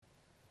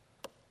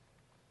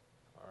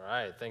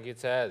right, thank you,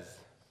 Tez.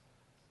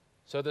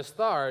 So to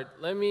start,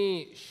 let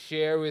me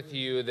share with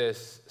you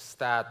this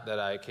stat that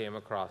I came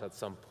across at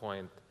some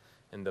point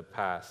in the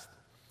past.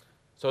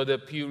 So the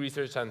Pew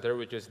Research Center,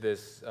 which is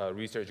this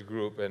research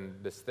group in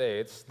the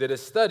States, did a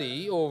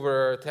study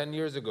over 10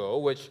 years ago,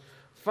 which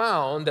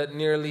found that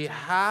nearly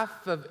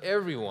half of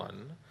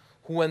everyone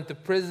who went to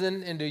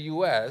prison in the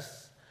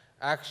U.S.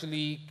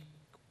 actually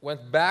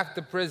went back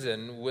to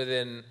prison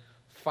within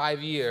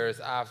 5 years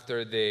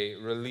after they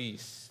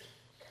released.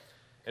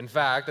 In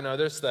fact,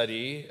 another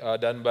study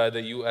done by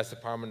the U.S.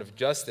 Department of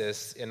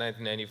Justice in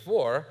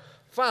 1994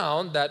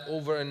 found that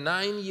over a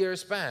 9-year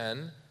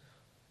span,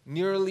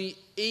 nearly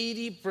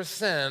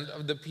 80%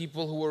 of the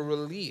people who were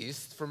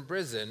released from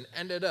prison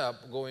ended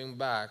up going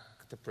back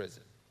to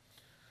prison.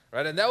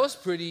 Right? And that was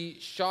pretty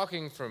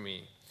shocking for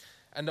me.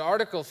 And the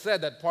article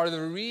said that part of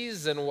the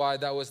reason why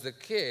that was the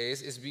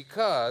case is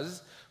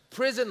because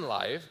prison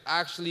life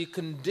actually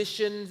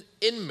conditioned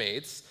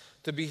inmates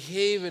to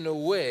behave in a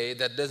way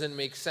that doesn't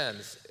make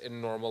sense in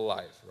normal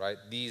life, right?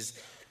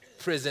 These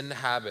prison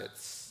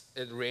habits.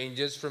 It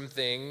ranges from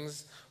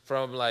things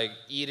from like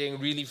eating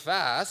really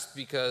fast,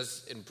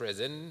 because in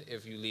prison,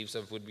 if you leave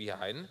some food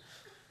behind,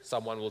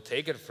 someone will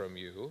take it from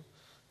you,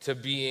 to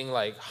being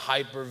like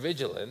hyper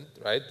vigilant,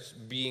 right?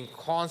 Being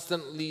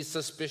constantly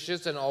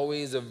suspicious and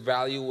always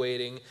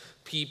evaluating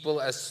people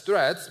as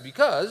threats,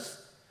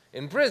 because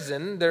in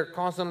prison, they're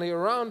constantly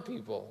around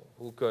people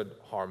who could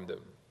harm them.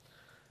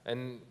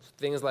 And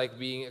things like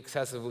being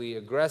excessively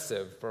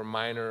aggressive for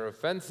minor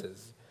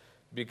offenses,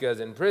 because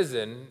in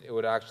prison, it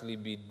would actually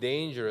be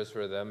dangerous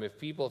for them if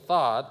people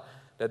thought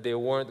that they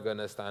weren't going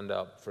to stand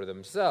up for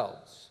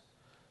themselves.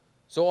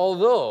 So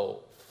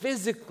although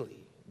physically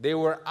they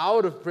were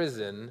out of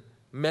prison,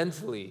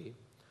 mentally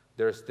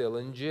they're still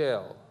in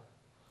jail.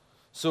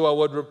 So what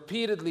would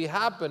repeatedly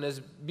happen is,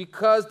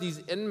 because these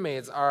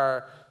inmates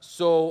are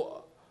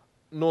so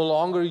no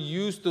longer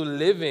used to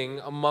living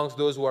amongst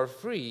those who are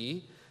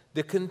free,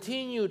 they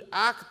continued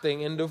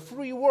acting in the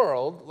free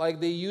world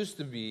like they used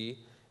to be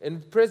in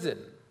prison.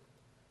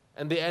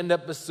 And they end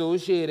up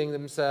associating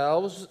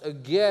themselves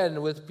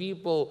again with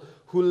people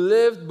who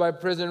lived by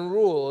prison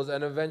rules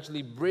and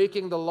eventually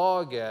breaking the law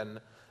again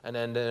and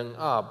ending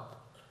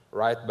up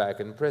right back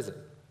in prison.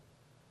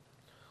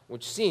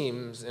 Which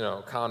seems,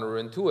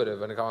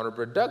 counterintuitive and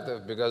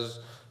counterproductive, because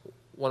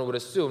one would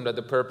assume that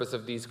the purpose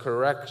of these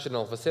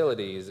correctional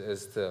facilities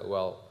is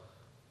to,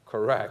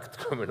 correct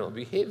criminal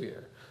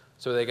behavior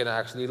so they can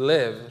actually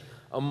live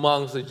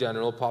amongst the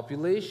general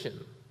population.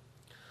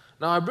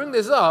 Now, I bring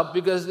this up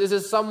because this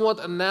is somewhat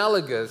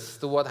analogous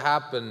to what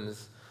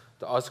happens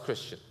to us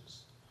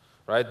Christians,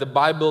 right? The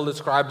Bible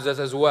describes us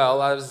as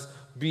well as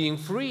being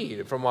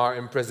freed from our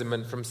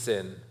imprisonment from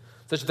sin,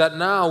 such that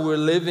now we're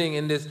living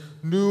in this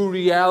new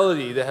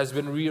reality that has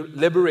been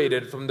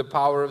liberated from the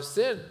power of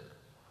sin.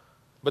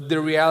 But the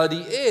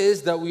reality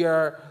is that we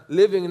are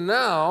living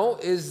now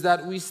is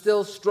that we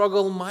still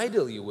struggle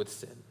mightily with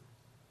sin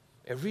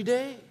every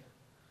day.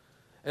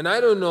 And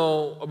I don't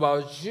know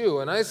about you,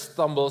 and I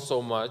stumble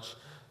so much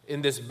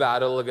in this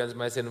battle against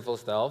my sinful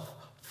self,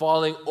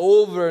 falling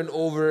over and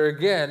over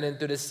again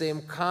into the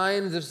same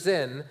kinds of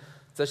sin,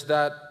 such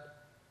that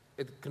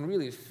it can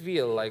really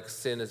feel like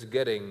sin is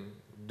getting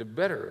the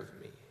better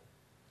of me,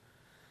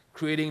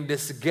 creating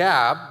this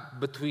gap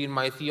between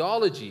my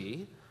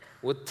theology,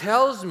 what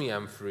tells me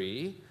I'm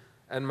free,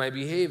 and my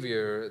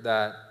behavior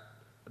that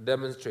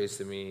demonstrates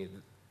to me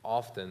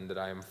often that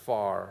I am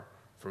far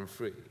from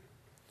free.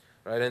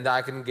 Right? And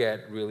that can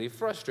get really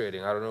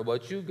frustrating. I don't know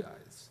about you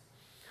guys.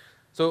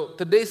 So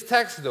today's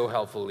text, though,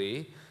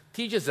 helpfully,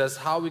 teaches us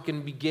how we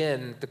can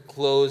begin to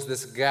close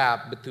this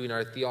gap between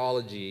our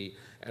theology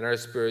and our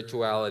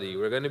spirituality.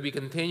 We're going to be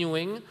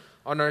continuing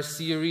on our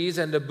series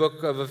in the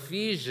book of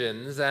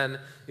Ephesians, and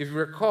if you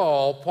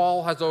recall,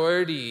 Paul has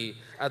already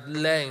at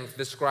length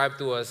described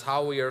to us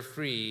how we are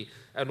free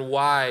and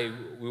why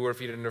we were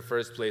freed in the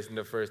first place in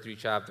the first 3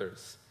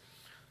 chapters.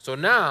 So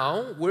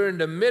now we're in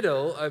the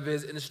middle of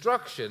his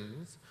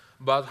instructions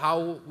about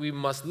how we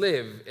must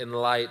live in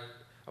light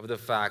of the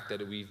fact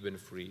that we've been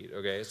freed.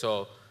 Okay,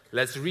 so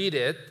let's read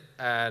it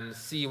and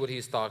see what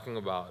he's talking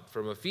about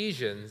from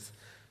Ephesians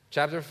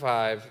chapter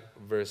 5,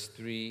 verse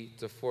 3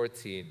 to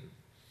 14.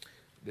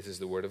 This is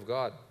the word of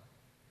God.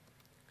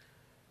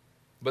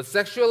 But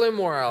sexual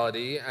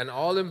immorality and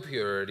all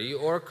impurity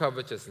or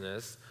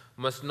covetousness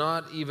must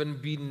not even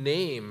be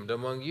named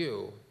among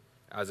you,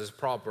 as is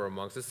proper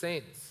amongst the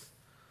saints.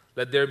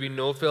 Let there be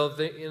no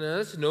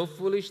filthiness, no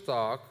foolish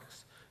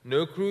talks,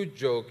 no crude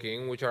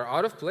joking, which are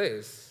out of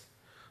place,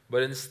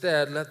 but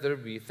instead let there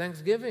be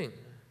thanksgiving.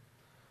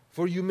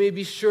 For you may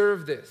be sure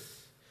of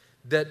this,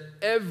 that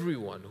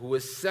everyone who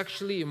is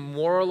sexually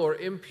immoral or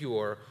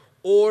impure,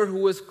 or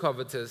who is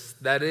covetous,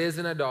 that is,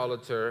 an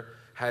idolater,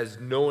 has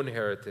no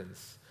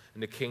inheritance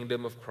in the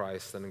kingdom of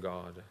Christ and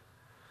God.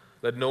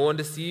 Let no one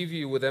deceive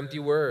you with empty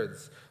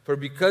words, for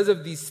because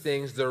of these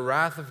things the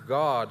wrath of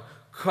God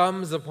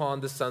comes upon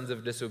the sons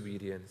of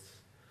disobedience.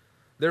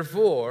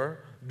 Therefore,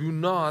 do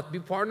not be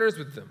partners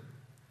with them.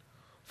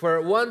 For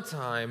at one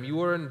time you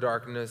were in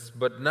darkness,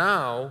 but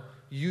now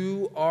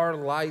you are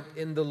light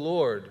in the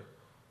Lord.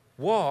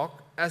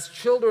 Walk as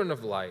children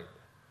of light.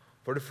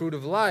 For the fruit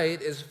of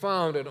light is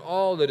found in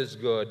all that is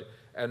good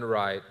and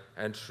right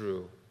and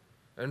true.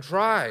 And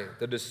try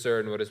to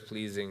discern what is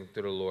pleasing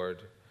to the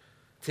Lord.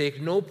 Take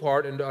no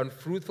part in the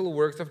unfruitful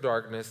works of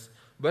darkness,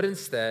 but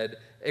instead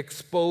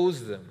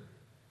expose them.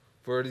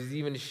 For it is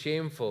even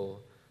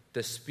shameful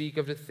to speak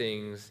of the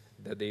things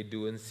that they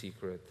do in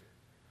secret.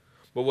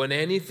 But when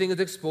anything is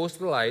exposed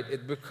to the light,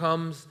 it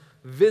becomes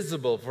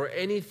visible. For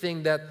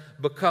anything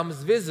that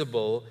becomes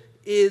visible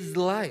is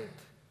light.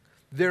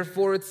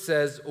 Therefore it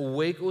says,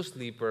 "Awake, O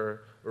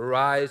sleeper,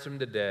 rise from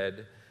the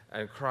dead,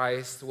 and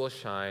Christ will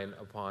shine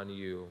upon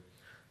you."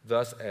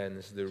 Thus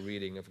ends the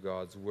reading of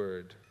God's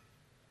word.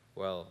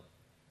 Well,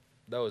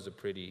 that was a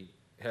pretty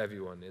heavy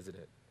one, isn't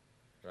it?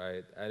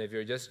 Right? And if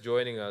you're just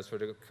joining us for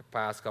the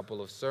past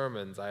couple of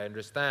sermons, I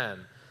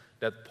understand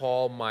that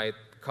Paul might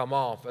come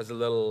off as a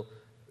little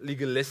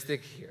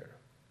legalistic here.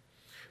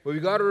 But we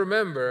got to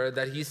remember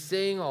that he's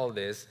saying all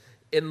this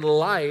in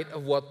light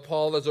of what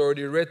Paul has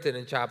already written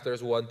in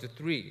chapters 1 to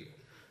 3.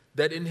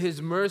 That in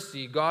his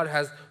mercy, God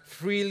has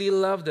freely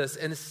loved us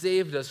and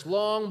saved us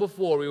long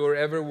before we were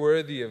ever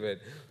worthy of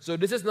it. So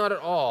this is not at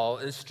all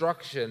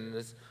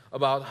instructions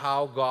about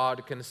how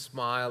God can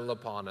smile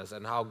upon us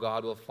and how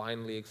God will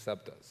finally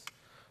accept us.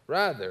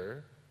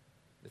 Rather,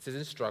 this is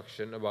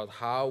instruction about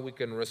how we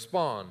can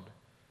respond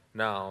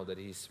now that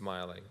he's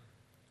smiling.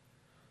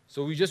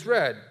 So we just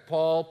read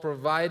Paul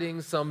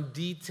providing some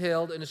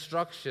detailed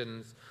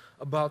instructions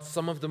about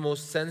some of the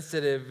most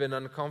sensitive and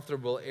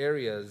uncomfortable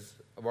areas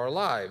of our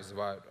lives,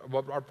 about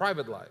our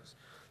private lives,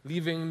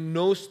 leaving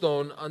no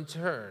stone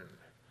unturned,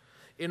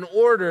 in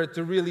order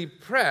to really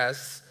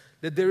press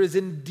that there is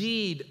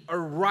indeed a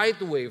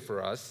right way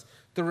for us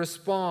to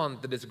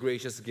respond to this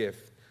gracious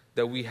gift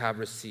that we have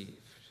received.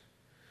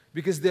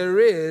 Because there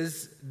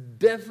is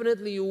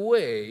definitely a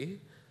way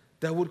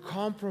that would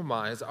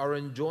compromise our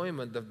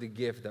enjoyment of the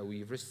gift that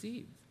we've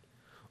received.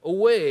 A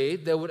way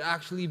that would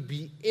actually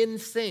be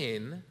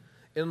insane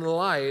in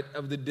light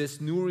of this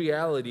new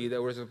reality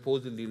that we're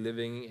supposedly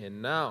living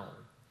in now.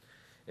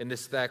 In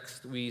this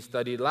text we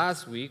studied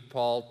last week,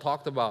 Paul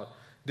talked about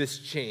this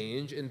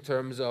change in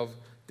terms of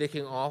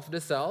taking off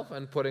the self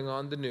and putting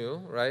on the new,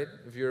 right?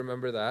 If you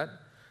remember that.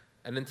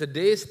 And in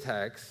today's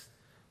text,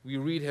 we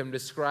read him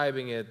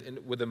describing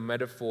it with the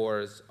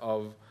metaphors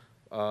of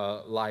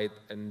light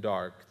and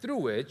dark, through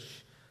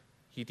which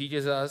he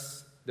teaches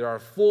us there are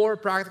 4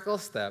 practical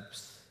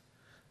steps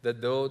that,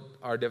 though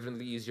are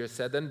definitely easier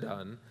said than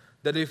done,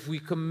 that if we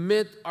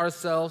commit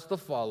ourselves to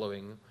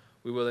following,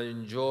 we will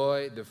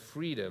enjoy the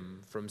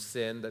freedom from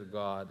sin that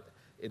God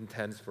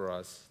intends for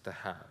us to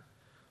have.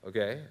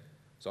 Okay?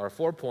 So our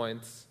 4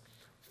 points,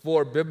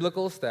 4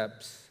 biblical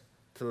steps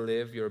to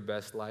live your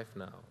best life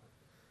now.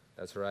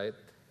 That's right.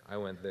 I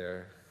went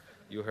there.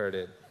 You heard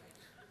it.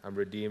 I'm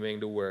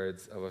redeeming the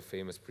words of a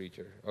famous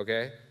preacher.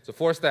 Okay? So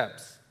 4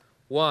 steps.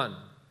 1,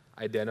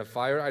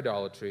 identify your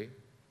idolatry.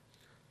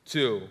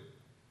 2,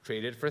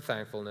 trade it for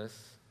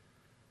thankfulness.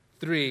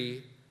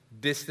 3,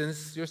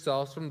 distance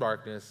yourselves from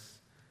darkness.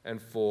 And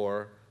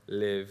 4,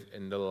 live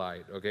in the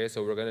light. Okay?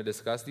 So we're going to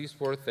discuss these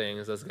 4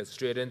 things. Let's get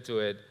straight into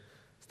it.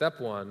 Step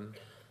 1,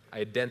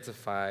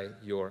 identify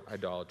your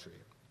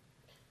idolatry.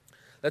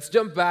 Let's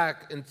jump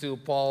back into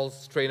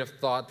Paul's train of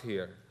thought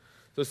here.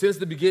 So since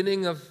the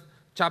beginning of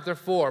chapter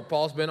 4,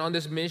 Paul's been on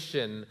this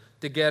mission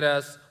to get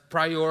us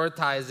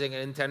prioritizing and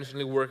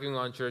intentionally working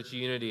on church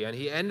unity. And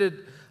he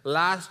ended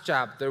last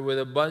chapter with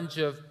a bunch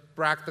of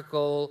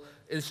practical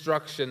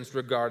instructions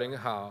regarding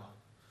how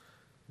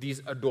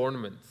these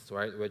adornments,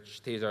 right,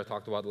 which Tazar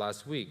talked about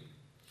last week.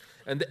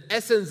 And the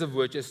essence of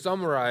which is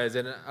summarized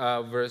in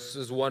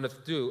verses 1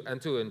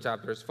 and 2 in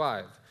chapters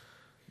 5.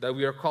 That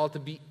we are called to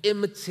be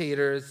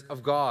imitators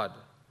of God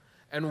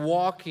and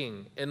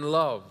walking in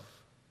love.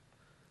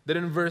 That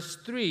in verse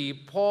 3,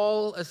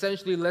 Paul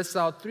essentially lists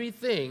out 3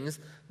 things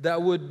that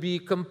would be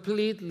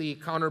completely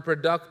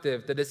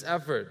counterproductive to this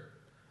effort.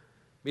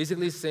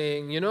 Basically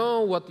saying, you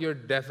know what you're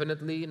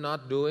definitely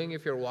not doing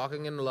if you're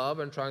walking in love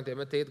and trying to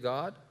imitate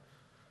God?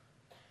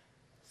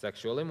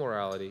 Sexual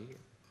immorality.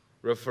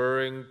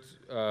 Referring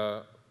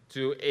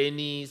to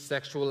any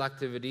sexual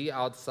activity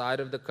outside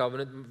of the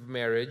covenant of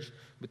marriage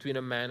between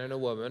a man and a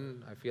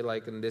woman. I feel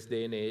like in this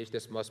day and age,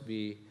 this must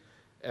be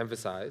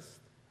emphasized.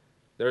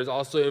 There is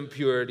also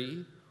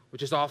impurity,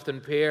 which is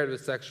often paired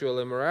with sexual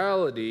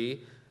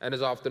immorality and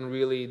is often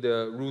really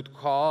the root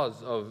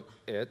cause of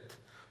it,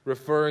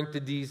 referring to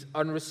these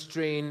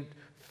unrestrained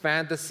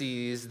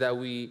fantasies that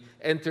we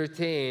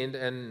entertain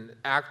and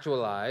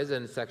actualize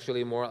in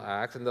sexually immoral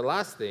acts. And the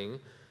last thing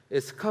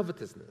is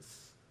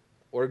covetousness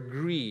or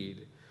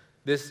greed,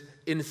 this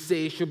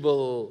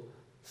insatiable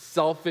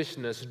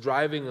selfishness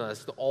driving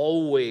us to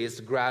always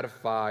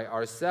gratify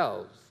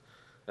ourselves.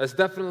 That's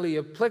definitely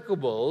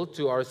applicable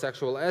to our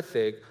sexual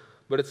ethic,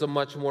 but it's a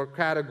much more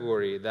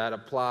category that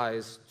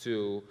applies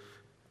to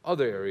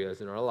other areas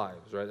in our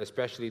lives, right?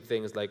 Especially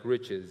things like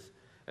riches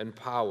and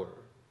power.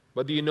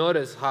 But do you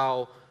notice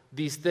how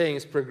these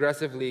things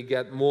progressively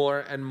get more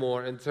and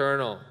more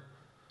internal,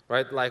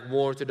 right? Like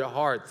more to the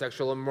heart.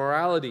 Sexual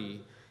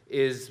immorality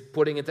is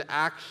putting into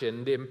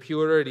action the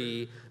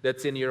impurity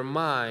that's in your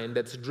mind,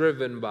 that's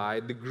driven by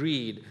the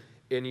greed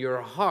in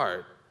your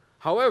heart.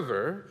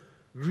 However,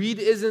 greed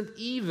isn't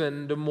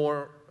even the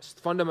more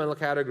fundamental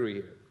category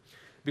here,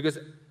 because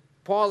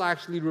Paul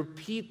actually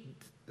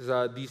repeats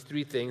these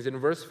three things in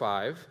verse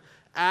 5,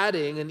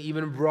 adding an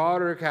even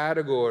broader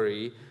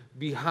category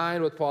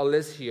behind what Paul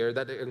lists here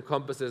that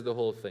encompasses the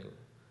whole thing.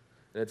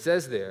 And it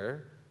says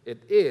there,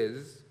 it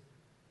is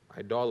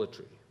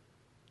idolatry.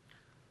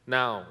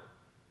 Now,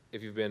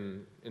 if you've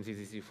been in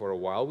CCC for a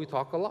while, we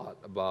talk a lot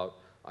about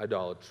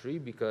idolatry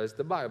because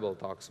the Bible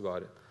talks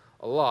about it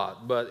a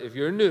lot. But if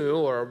you're new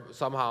or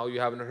somehow you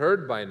haven't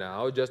heard by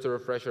now, just to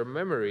refresh your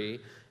memory,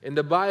 in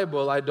the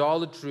Bible,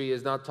 idolatry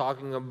is not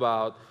talking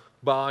about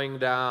bowing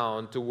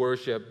down to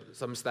worship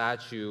some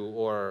statue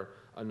or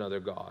another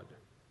god.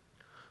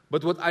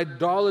 But what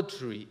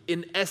idolatry,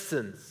 in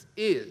essence,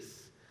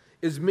 is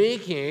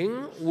making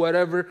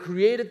whatever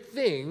created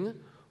thing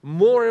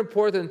more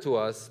important to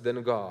us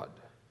than God.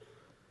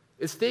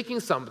 It's taking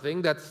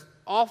something that's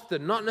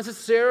often not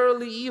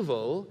necessarily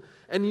evil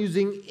and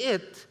using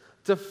it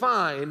to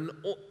find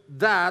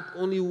that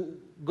only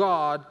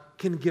God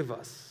can give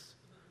us.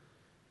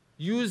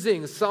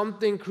 Using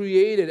something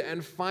created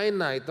and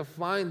finite to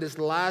find this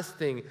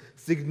lasting,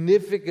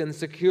 significant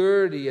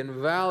security and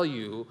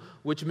value,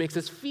 which makes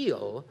us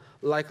feel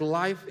like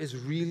life is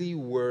really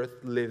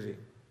worth living.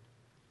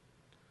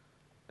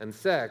 And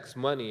sex,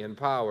 money, and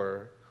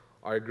power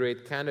are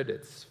great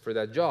candidates for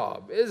that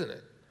job, isn't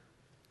it?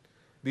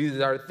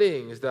 These are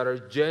things that are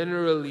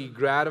generally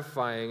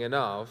gratifying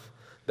enough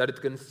that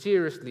it can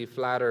seriously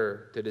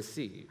flatter to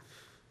deceive.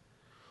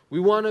 We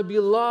want to be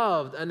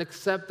loved and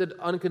accepted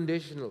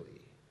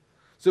unconditionally.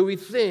 So we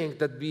think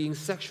that being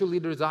sexually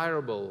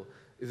desirable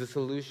is a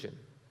solution.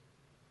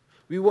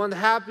 We want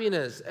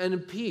happiness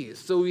and peace.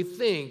 So we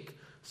think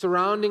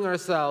surrounding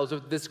ourselves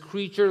with this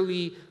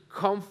creaturely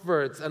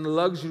comforts and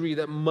luxury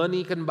that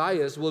money can buy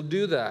us will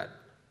do that.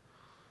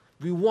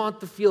 We want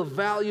to feel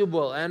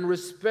valuable and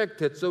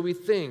respected. So we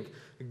think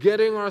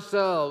getting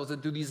ourselves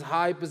into these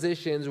high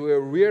positions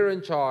where we're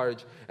in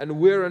charge and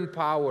we're in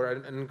power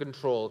and in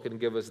control can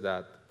give us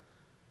that.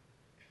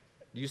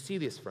 Do you see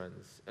this,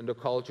 friends, and the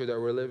culture that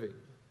we're living?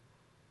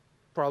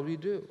 Probably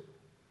do.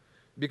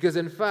 Because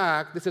in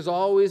fact, this has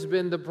always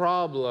been the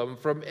problem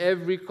from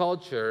every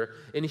culture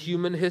in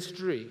human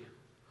history.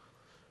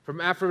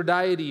 From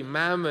Aphrodite,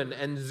 Mammon,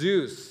 and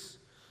Zeus,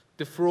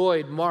 to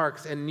Freud,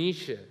 Marx, and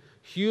Nietzsche,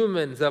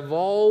 humans have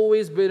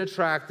always been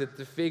attracted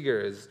to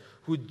figures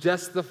who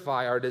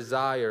justify our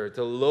desire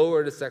to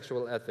lower the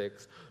sexual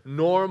ethics,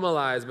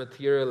 normalize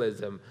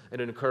materialism,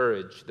 and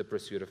encourage the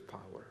pursuit of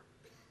power.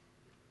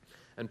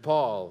 And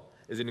Paul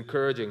is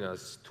encouraging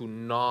us to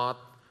not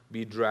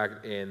be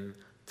dragged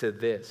into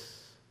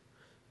this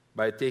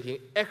by taking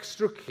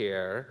extra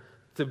care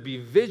to be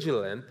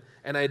vigilant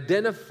and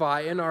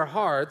identify in our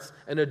hearts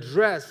and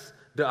address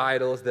the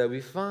idols that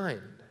we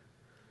find.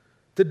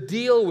 To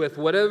deal with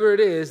whatever it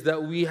is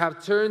that we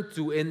have turned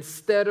to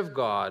instead of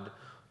God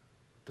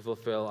to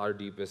fulfill our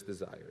deepest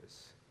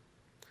desires.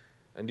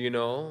 And do you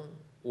know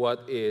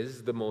what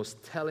is the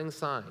most telling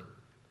sign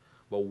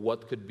about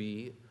what could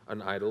be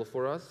an idol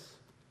for us?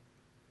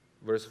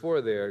 Verse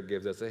 4 there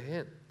gives us a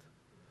hint.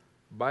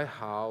 By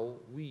how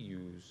we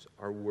use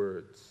our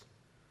words.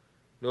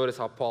 Notice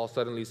how Paul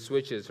suddenly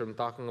switches from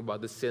talking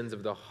about the sins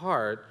of the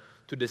heart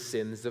to the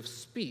sins of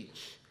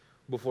speech,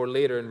 before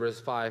later in verse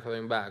 5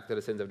 coming back to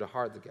the sins of the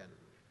heart again.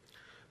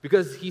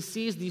 Because he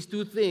sees these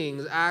two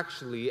things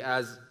actually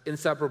as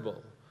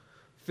inseparable.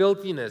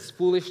 Filthiness,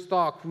 foolish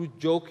talk, rude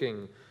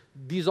joking,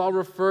 these all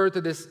refer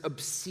to this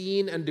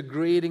obscene and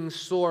degrading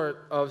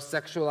sort of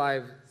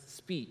sexualized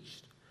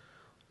speech.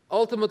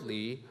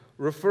 Ultimately,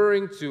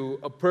 referring to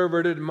a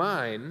perverted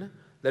mind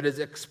that is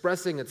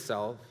expressing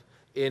itself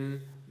in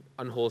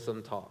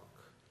unwholesome talk.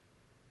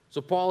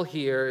 So Paul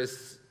here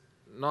is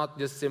not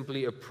just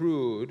simply a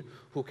prude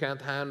who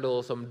can't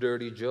handle some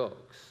dirty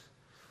jokes,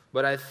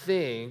 but I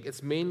think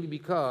it's mainly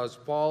because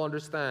Paul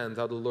understands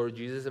how the Lord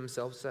Jesus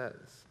himself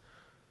says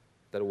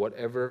that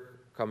whatever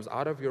comes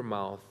out of your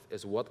mouth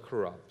is what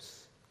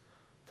corrupts,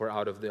 for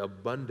out of the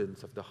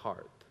abundance of the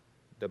heart,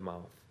 the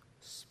mouth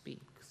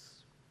speaks.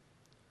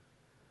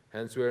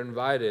 Hence, we're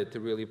invited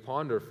to really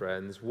ponder,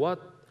 friends,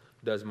 what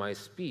does my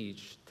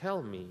speech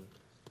tell me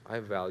I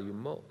value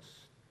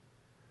most?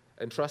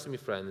 And trust me,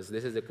 friends,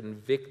 this is a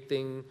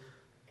convicting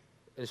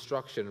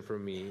instruction for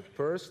me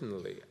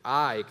personally.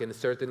 I can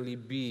certainly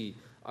be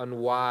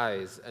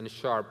unwise and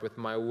sharp with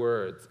my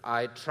words.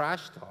 I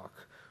trash talk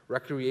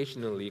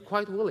recreationally,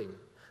 quite willing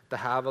to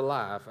have a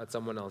laugh at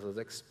someone else's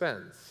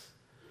expense.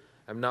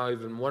 I'm now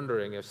even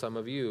wondering if some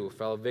of you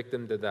fell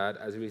victim to that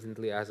as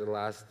recently as the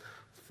last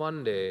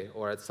fun day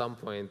or at some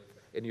point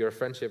in your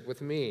friendship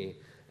with me.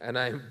 And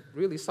I'm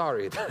really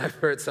sorry that I've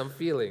hurt some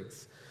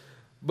feelings.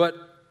 But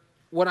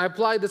when I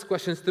apply these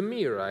questions to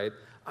me, right,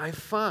 I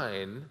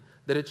find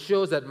that it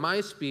shows that my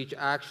speech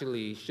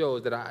actually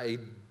shows that I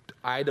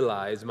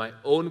idolize my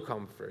own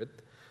comfort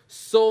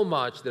so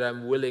much that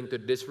I'm willing to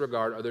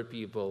disregard other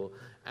people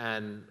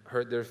and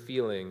hurt their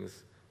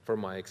feelings for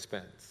my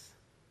expense.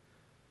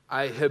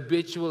 I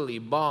habitually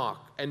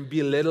mock and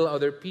belittle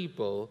other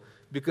people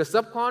because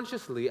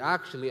subconsciously,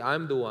 actually,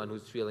 I'm the one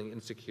who's feeling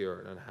insecure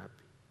and unhappy.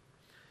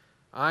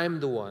 I'm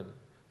the one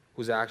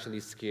who's actually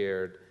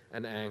scared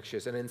and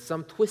anxious. And in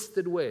some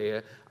twisted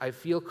way, I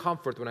feel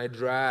comfort when I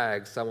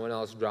drag someone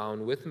else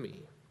down with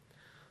me,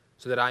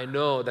 so that I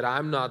know that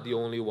I'm not the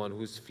only one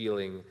who's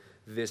feeling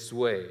this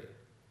way.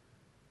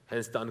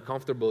 Hence, the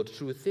uncomfortable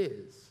truth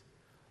is,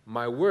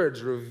 my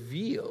words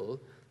reveal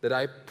that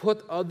I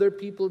put other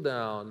people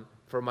down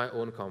for my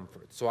own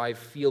comfort, so I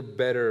feel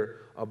better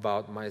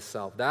about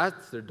myself.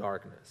 That's the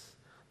darkness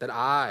that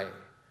I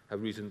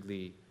have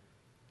recently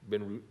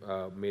been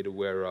made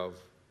aware of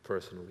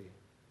personally.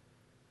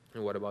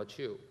 And what about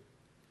you?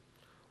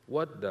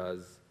 What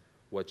does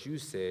what you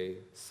say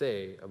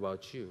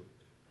about you?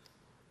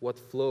 What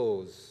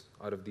flows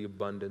out of the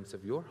abundance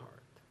of your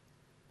heart?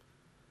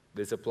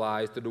 This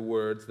applies to the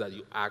words that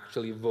you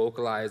actually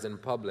vocalize in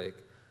public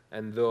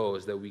and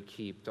those that we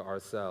keep to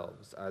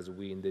ourselves, as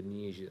we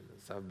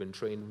Indonesians have been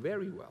trained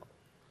very well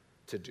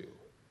to do.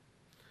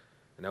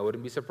 And I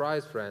wouldn't be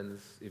surprised,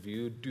 friends, if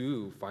you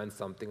do find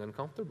something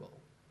uncomfortable.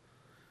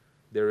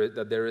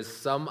 That there is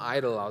some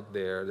idol out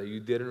there that you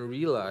didn't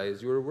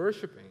realize you were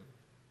worshiping.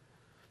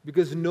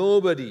 Because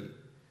nobody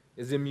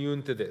is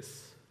immune to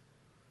this.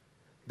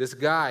 This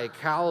guy,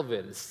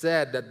 Calvin,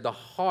 said that the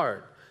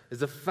heart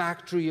is a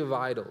factory of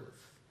idols,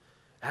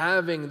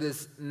 having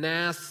this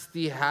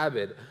nasty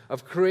habit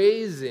of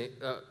craving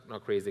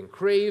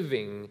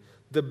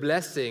the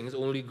blessings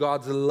only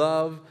God's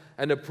love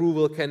and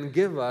approval can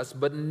give us,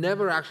 but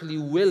never actually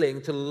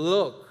willing to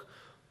look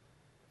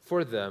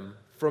for them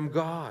from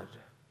God.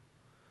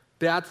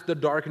 That's the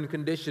darkened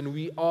condition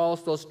we all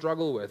still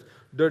struggle with.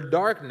 The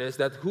darkness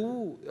that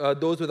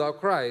those without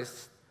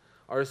Christ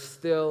are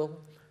still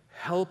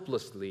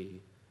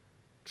helplessly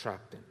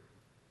trapped in.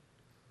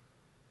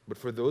 But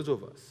for those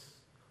of us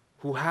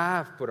who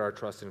have put our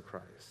trust in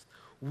Christ,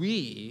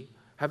 we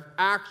have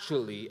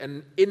actually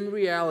and in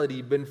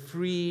reality been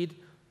freed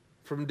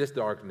from this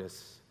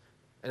darkness,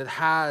 and it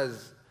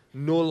has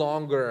no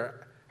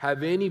longer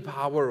have any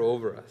power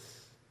over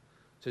us,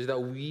 so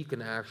that we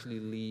can actually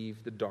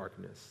leave the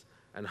darkness.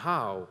 And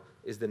how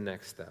is the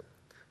next step?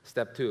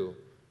 Step 2,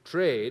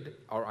 trade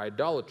our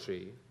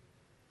idolatry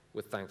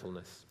with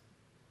thankfulness.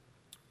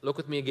 Look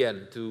with me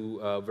again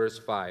to verse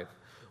 5.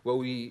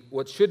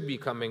 What should be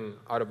coming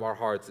out of our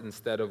hearts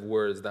instead of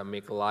words that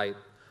make light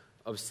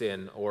of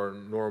sin or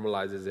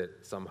normalizes it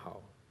somehow.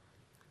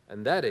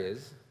 And that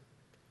is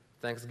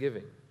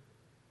thanksgiving.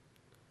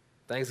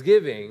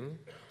 Thanksgiving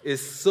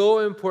is so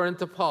important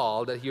to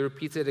Paul that he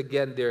repeats it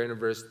again there in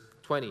verse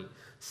 20,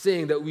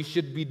 saying that we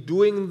should be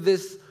doing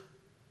this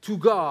to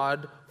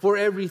God for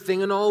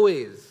everything and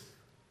always.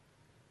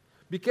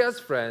 Because,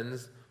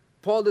 friends,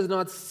 Paul does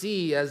not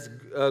see as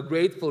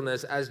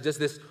gratefulness as just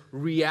this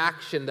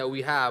reaction that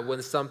we have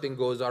when something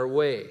goes our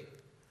way.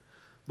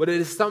 But it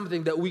is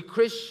something that we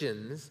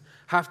Christians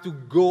have to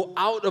go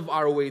out of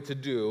our way to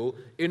do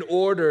in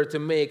order to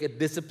make a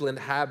disciplined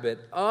habit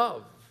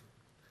of.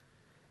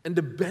 And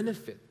the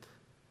benefit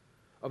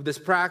of this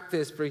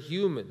practice for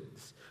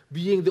humans,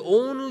 being the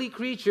only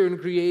creature in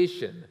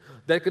creation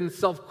that can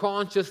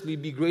self-consciously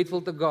be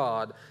grateful to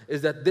God,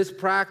 is that this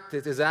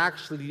practice is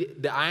actually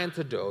the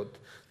antidote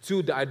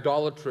to the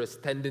idolatrous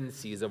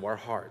tendencies of our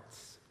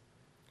hearts.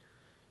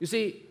 You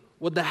see,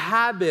 what the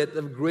habit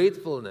of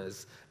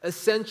gratefulness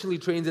essentially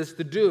trains us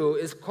to do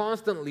is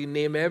constantly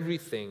name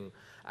everything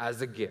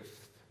as a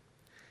gift,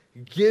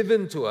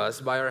 given to us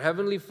by our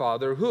Heavenly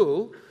Father,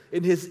 who,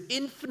 in His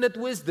infinite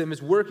wisdom,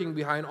 is working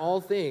behind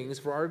all things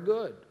for our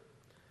good,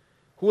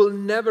 who will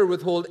never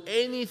withhold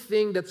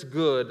anything that's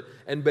good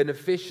and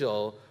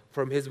beneficial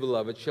from His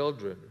beloved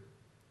children.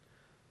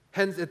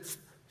 Hence, it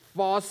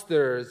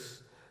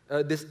fosters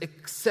this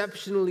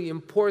exceptionally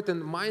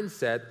important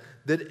mindset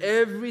that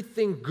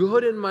everything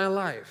good in my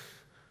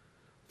life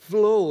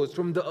flows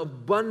from the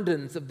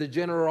abundance of the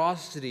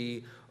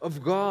generosity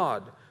of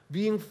God,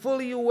 being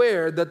fully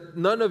aware that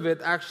none of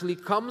it actually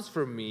comes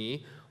from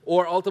me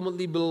or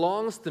ultimately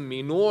belongs to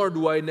me, nor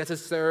do I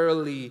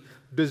necessarily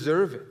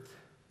deserve it.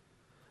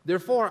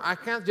 Therefore, I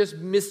can't just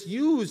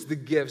misuse the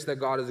gifts that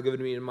God has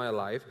given me in my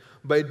life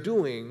by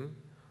doing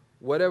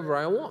whatever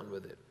I want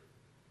with it.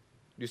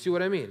 Do you see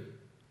what I mean?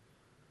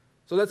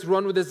 So let's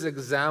run with this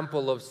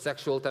example of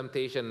sexual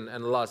temptation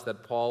and lust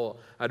that Paul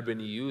had been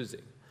using.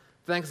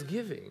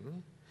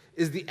 Thanksgiving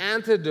is the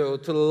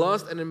antidote to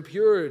lust and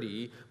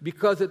impurity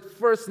because it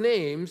first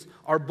names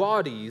our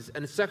bodies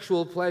and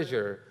sexual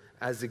pleasure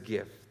as a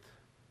gift.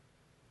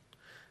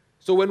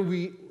 So when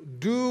we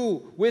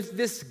do with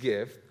this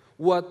gift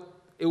what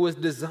it was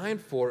designed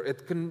for,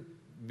 it can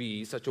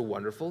be such a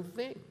wonderful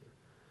thing.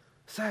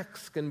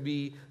 Sex can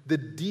be the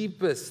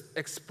deepest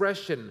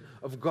expression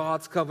of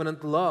God's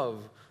covenant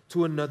love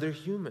to another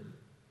human.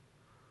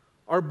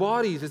 Our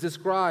bodies is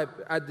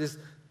described as this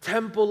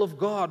temple of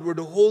God where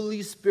the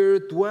Holy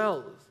Spirit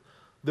dwells.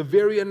 the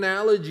very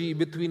analogy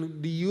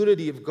between the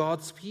unity of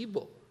God's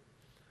people.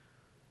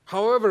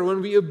 However,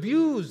 when we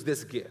abuse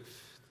this gift,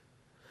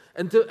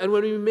 and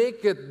when we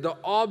make it the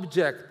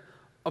object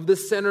of the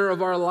center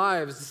of our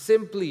lives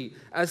simply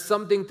as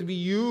something to be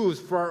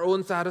used for our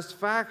own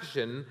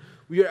satisfaction,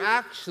 we are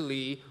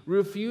actually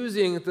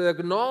refusing to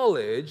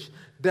acknowledge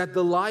that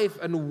the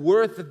life and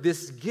worth of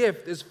this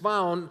gift is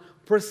found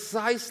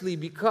precisely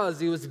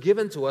because it was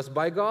given to us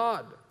by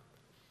God.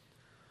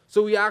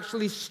 So we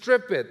actually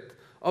strip it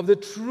of the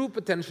true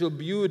potential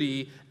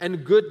beauty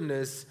and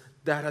goodness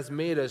that has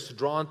made us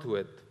drawn to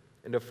it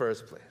in the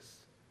first place.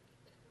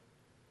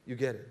 You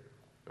get it,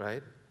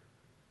 right?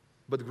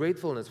 But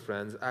gratefulness,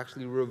 friends,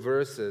 actually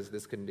reverses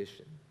this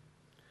condition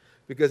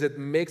because it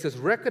makes us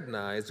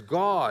recognize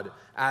God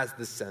as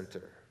the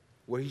center,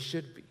 where He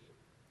should be.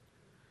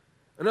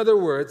 In other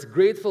words,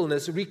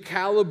 gratefulness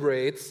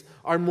recalibrates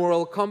our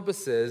moral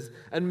compasses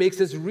and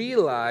makes us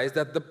realize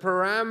that the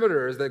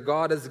parameters that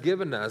God has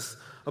given us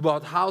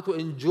about how to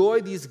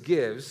enjoy these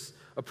gifts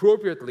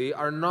appropriately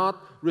are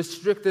not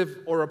restrictive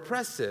or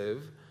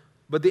oppressive,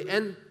 but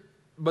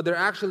they're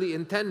actually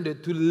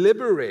intended to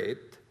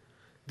liberate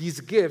these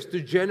gifts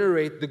to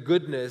generate the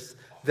goodness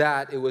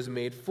that it was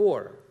made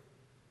for.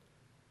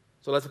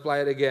 So let's apply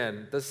it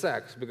again to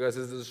sex, because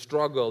it's a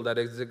struggle that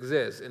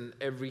exists in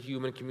every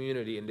human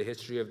community in the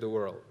history of the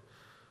world,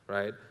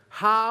 right?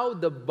 How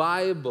the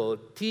Bible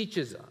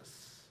teaches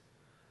us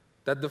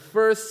that the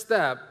first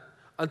step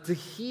unto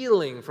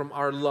healing from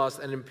our lust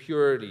and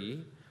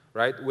impurity,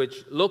 right,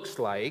 which looks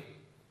like,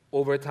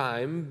 over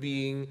time,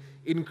 being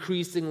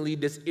increasingly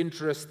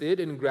disinterested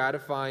in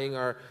gratifying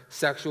our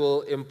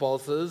sexual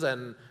impulses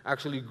and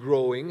actually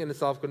growing in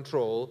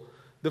self-control,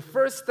 the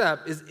first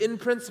step is, in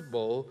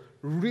principle,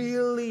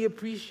 really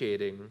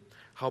appreciating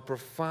how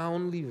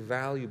profoundly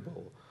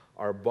valuable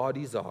our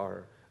bodies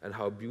are and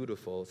how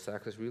beautiful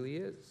sex really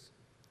is.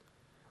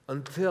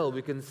 Until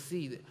we can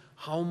see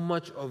how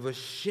much of a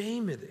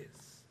shame it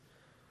is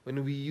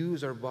when we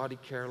use our body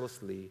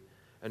carelessly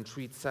and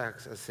treat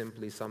sex as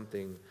simply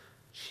something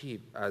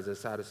cheap as a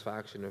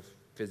satisfaction of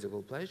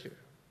physical pleasure.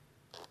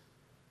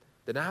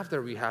 Then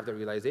after we have the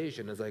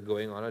realization, it's like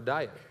going on a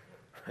diet,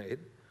 right?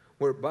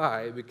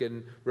 Whereby we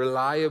can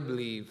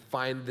reliably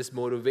find this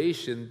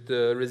motivation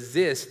to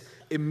resist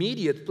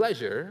immediate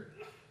pleasure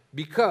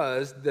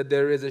because that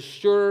there's an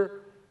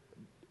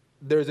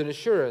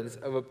assurance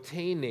of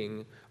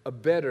obtaining a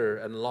better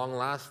and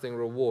long-lasting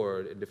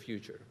reward in the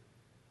future.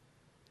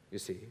 You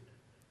see?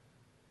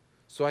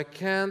 So I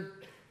can't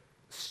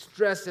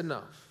stress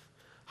enough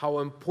how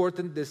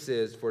important this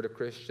is for the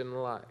Christian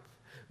life.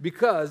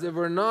 Because if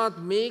we're not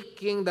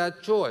making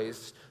that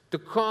choice to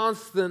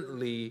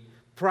constantly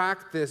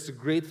practice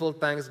grateful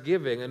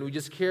thanksgiving and we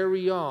just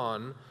carry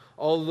on,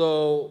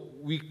 although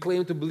we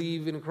claim to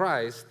believe in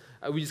Christ,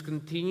 and we just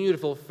continue to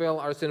fulfill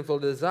our sinful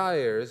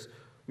desires,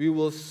 we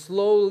will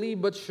slowly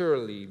but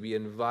surely be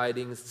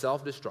inviting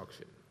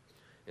self-destruction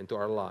into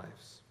our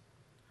lives,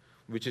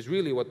 which is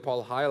really what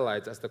Paul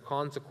highlights as the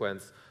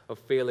consequence of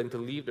failing to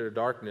leave their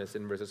darkness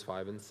in verses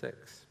 5 and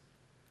 6.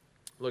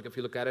 Look, if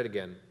you look at it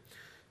again,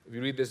 if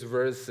you read these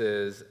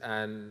verses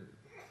and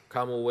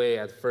come away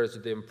at first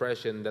with the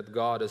impression that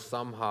God is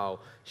somehow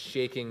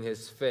shaking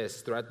His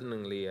fist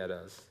threateningly at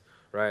us,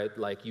 right?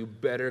 Like, you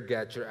better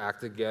get your act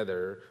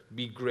together,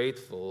 be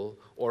grateful,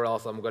 or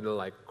else I'm going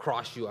to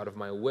crush you out of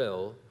my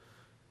will.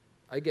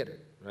 I get it,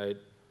 right?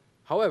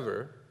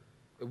 However,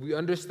 if we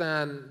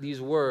understand these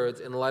words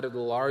in light of the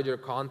larger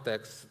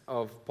context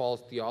of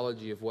Paul's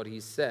theology of what he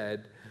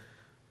said,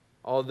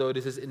 although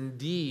this is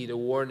indeed a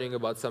warning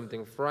about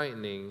something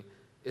frightening,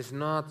 it's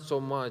not so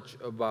much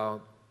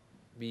about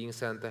being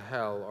sent to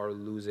hell or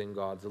losing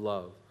God's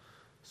love.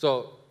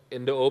 So,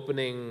 in the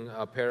opening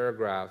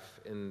paragraph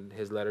in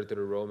his letter to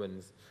the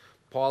Romans,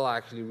 Paul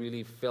actually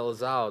really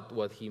fills out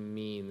what he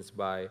means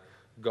by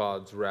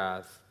God's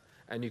wrath.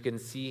 And you can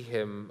see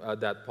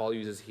that Paul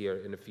uses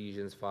here in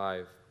Ephesians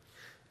 5.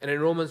 And in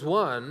Romans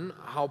 1,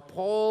 how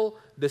Paul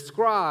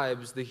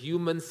describes the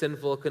human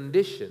sinful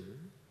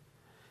condition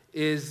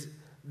is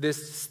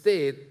this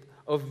state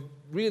of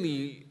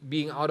really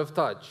being out of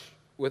touch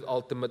with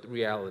ultimate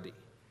reality.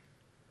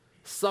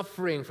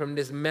 Suffering from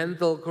this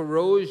mental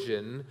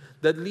corrosion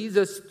that leads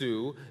us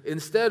to,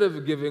 instead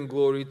of giving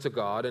glory to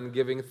God and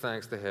giving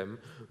thanks to Him,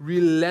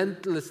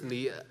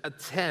 relentlessly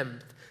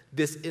attempt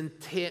this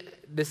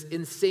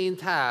insane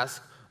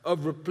task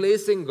of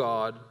replacing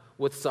God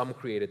with some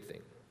created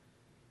thing.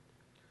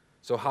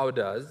 So how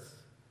does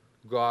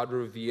God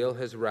reveal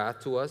His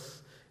wrath to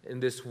us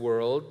in this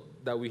world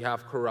that we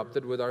have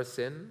corrupted with our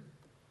sin?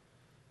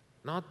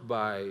 Not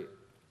by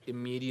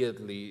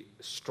immediately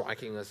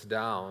striking us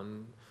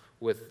down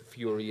with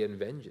fury and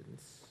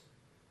vengeance,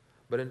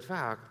 but in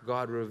fact,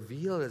 God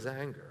revealed His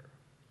anger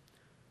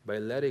by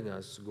letting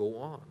us go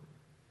on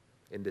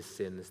in the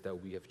sins that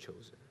we have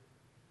chosen.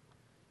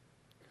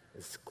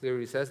 It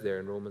clearly says there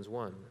in Romans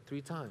 1,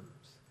 3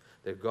 times,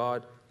 that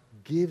God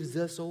gives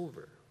us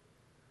over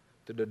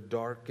to the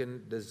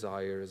darkened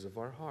desires of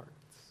our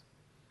hearts.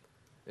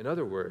 In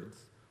other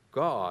words,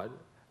 God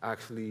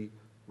actually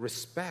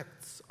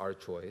respects our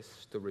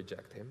choice to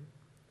reject him,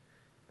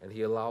 and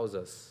he allows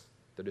us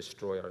to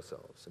destroy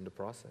ourselves in the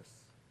process.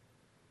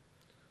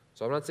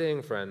 So I'm not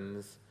saying,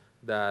 friends,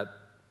 that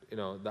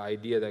the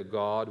idea that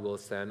God will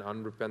send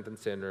unrepentant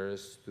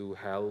sinners to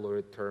hell or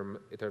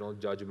eternal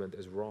judgment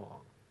is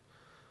wrong.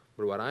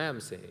 But what I am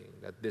saying,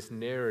 that this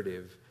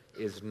narrative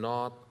is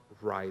not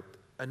right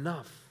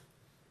enough.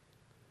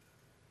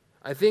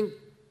 I think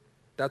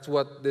that's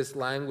what this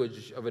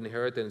language of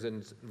inheritance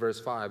in verse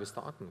 5 is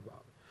talking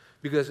about.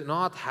 Because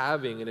not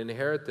having an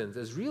inheritance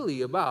is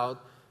really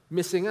about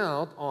missing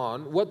out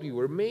on what we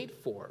were made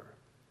for.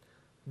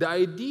 The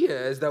idea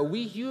is that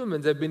we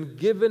humans have been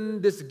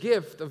given this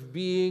gift of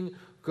being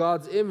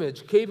God's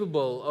image,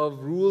 capable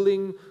of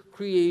ruling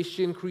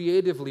creation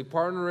creatively,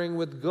 partnering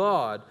with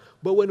God.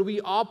 But when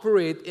we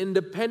operate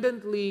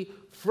independently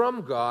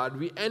from God,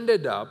 we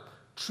ended up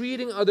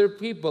treating other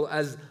people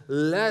as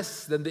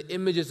less than the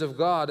images of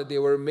God that they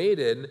were made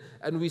in,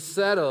 and we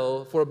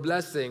settle for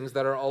blessings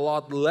that are a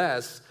lot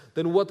less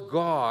than what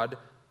God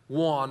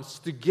wants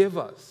to give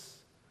us,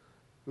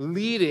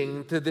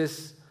 leading to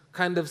this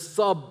kind of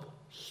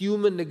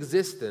subhuman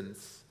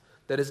existence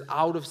that is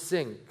out of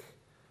sync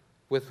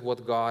with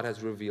what God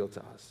has revealed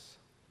to us.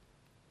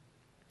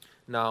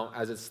 Now,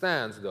 as it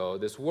stands, though,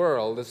 this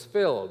world is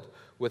filled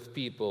with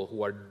people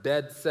who are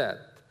dead set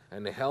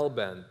and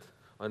hell-bent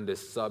on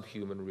this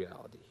subhuman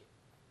reality,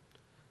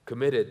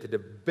 committed to the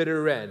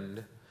bitter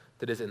end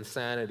to this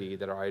insanity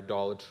that our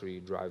idolatry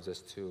drives us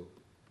to.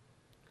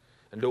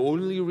 And the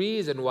only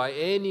reason why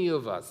any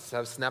of us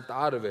have snapped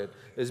out of it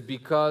is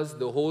because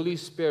the Holy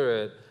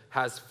Spirit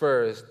has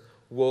first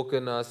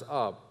woken us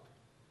up.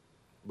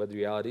 But the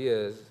reality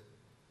is,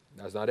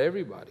 that's not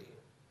everybody.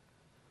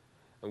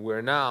 And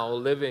we're now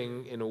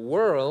living in a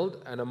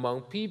world and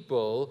among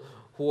people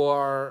who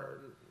are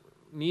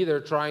neither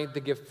trying to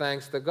give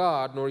thanks to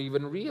God nor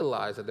even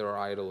realize that there are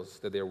idols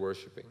that they're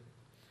worshiping.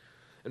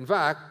 In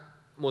fact,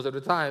 most of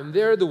the time,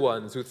 they're the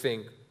ones who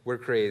think we're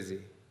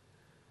crazy.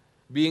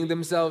 Being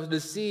themselves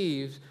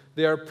deceived,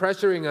 they are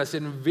pressuring us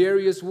in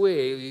various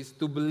ways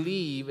to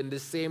believe in the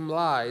same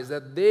lies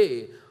that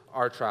they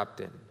are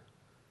trapped in.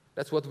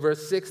 That's what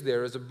verse 6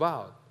 there is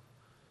about.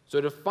 So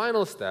the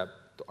final step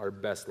to our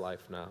best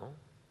life now,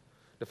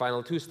 the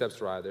final two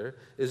steps rather,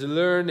 is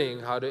learning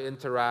how to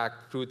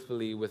interact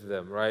truthfully with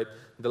them, right?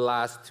 The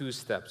last two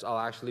steps, I'll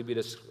actually be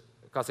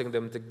discussing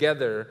them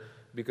together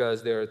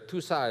because they're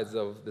two sides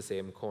of the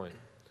same coin.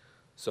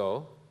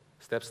 So,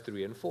 steps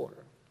 3 and 4.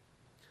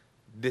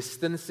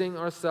 Distancing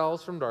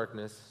ourselves from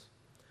darkness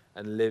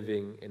and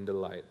living in the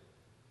light.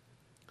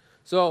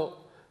 So,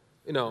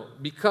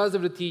 because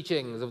of the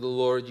teachings of the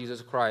Lord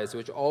Jesus Christ,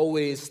 which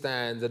always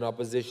stands in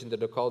opposition to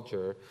the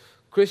culture,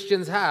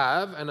 Christians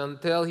have, and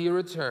until he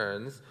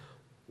returns,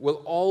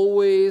 will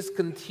always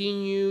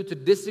continue to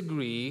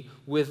disagree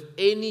with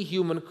any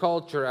human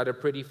culture at a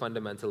pretty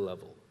fundamental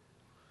level.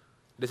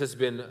 This has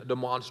been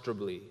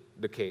demonstrably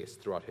the case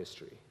throughout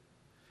history.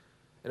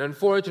 And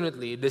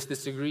unfortunately, this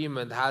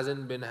disagreement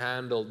hasn't been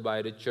handled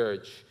by the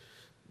church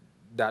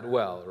that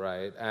well,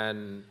 right?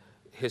 And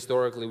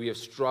historically, we have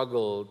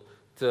struggled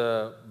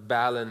to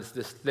balance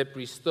the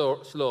slippery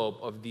slope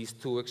of these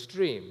two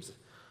extremes.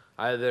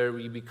 Either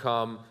we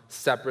become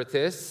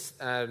separatists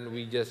and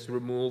we just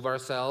remove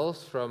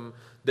ourselves from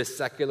the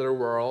secular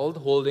world,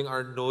 holding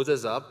our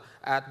noses up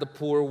at the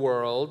poor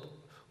world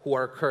who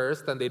are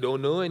cursed and they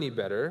don't know any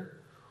better,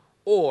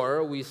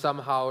 or we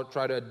somehow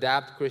try to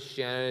adapt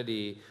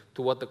Christianity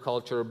to what the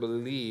culture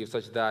believes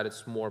such that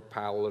it's more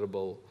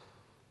palatable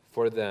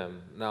for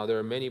them. Now, there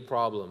are many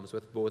problems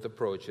with both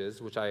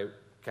approaches, which I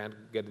can't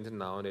get into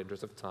now in the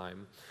interest of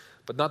time.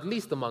 But not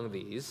least among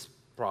these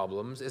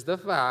problems is the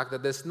fact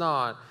that that's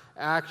not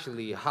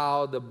actually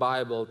how the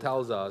Bible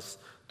tells us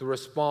to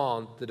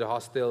respond to the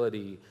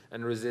hostility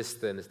and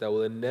resistance that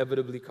will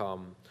inevitably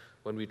come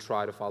when we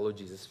try to follow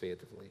Jesus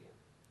faithfully.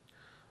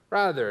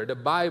 Rather, the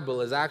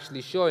Bible is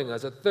actually showing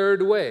us a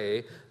third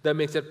way that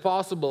makes it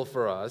possible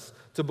for us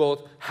to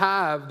both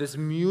have this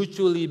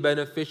mutually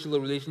beneficial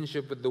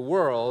relationship with the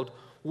world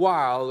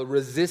while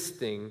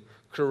resisting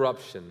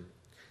corruption.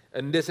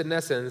 And this, in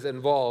essence,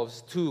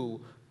 involves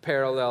two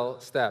parallel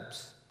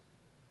steps,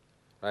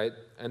 right?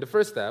 And the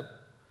first step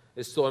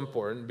is so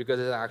important because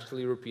it's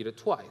actually repeated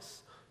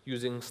twice,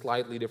 using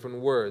slightly different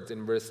words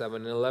in verse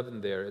 7 and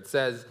 11 there. It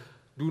says,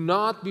 "Do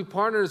not be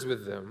partners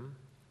with them,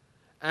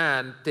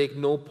 and take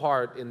no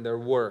part in their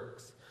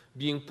works."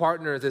 Being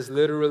partners is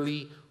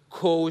literally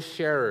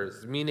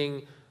co-sharers,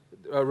 meaning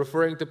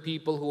referring to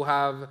people who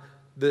have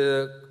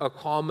a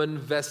common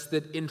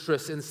vested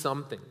interest in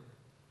something.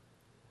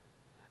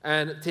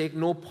 And take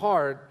no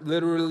part,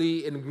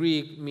 literally in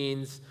Greek,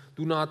 means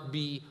do not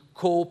be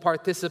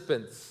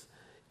co-participants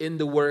in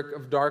the work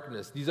of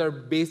darkness. These are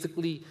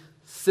basically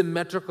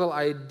symmetrical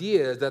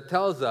ideas that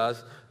tells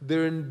us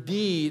there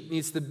indeed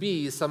needs to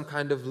be some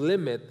kind of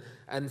limit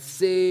and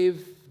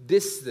safe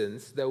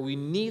distance that we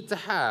need to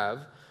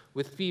have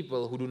with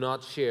people who do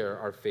not share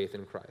our faith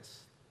in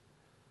Christ.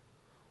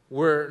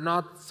 We're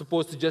not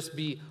supposed to just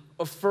be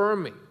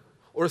affirming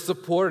or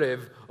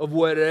supportive of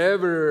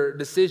whatever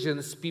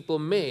decisions people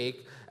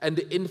make and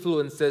the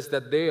influences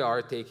that they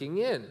are taking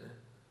in.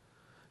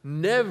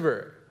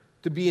 Never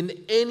to be in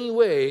any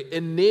way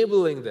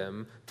enabling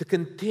them to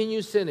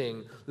continue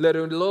sinning, let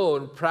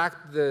alone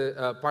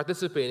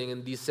participating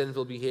in these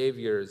sinful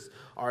behaviors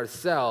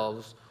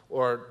ourselves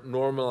or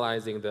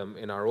normalizing them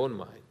in our own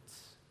minds.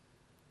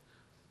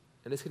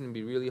 And this can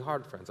be really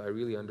hard, friends. I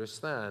really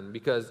understand,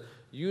 because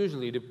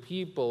usually the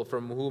people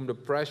from whom the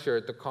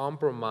pressure to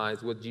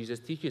compromise what Jesus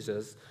teaches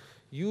us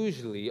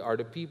usually are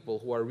the people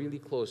who are really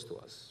close to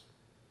us,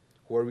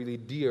 who are really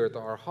dear to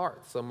our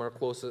hearts. Some are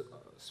close as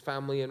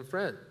family and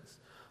friends,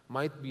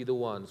 might be the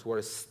ones who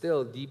are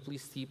still deeply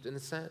steeped in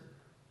sin.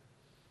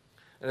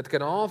 And it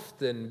can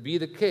often be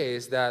the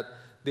case that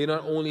they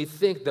not only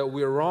think that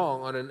we're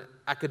wrong on an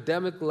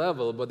academic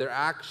level, but they're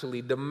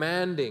actually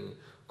demanding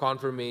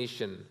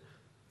affirmation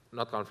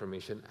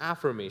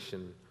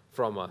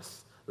from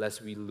us,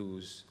 lest we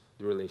lose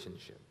the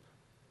relationship.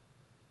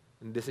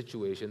 And these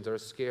situations are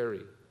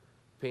scary,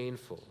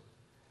 painful,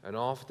 and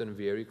often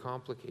very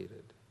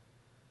complicated.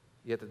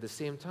 Yet at the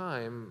same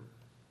time,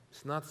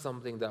 it's not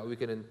something that we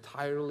can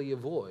entirely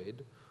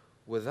avoid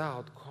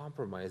without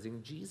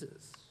compromising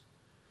Jesus.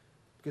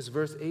 Because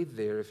verse 8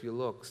 there, if you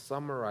look,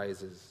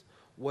 summarizes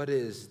what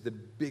is the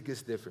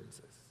biggest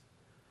differences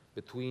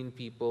between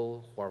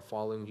people who are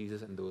following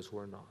Jesus and those who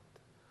are not.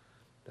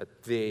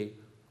 That they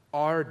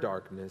are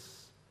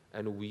darkness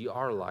and we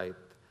are light,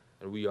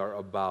 and we are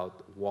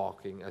about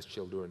walking as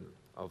children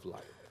of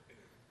light.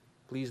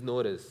 Please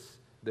notice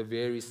the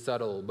very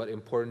subtle but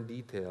important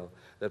detail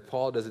that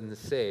Paul doesn't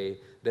say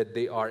that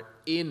they are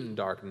in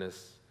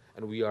darkness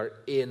and we are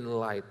in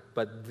light,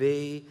 but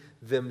they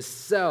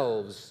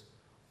themselves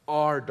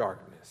are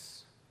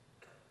darkness.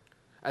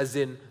 As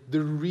in,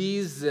 the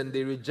reason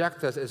they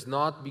reject us is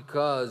not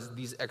because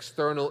these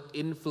external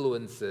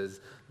influences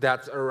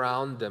that's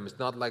around them. It's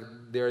not like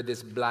they're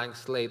this blank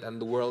slate and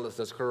the world is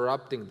just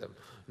corrupting them.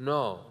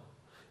 No.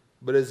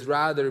 But it's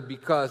rather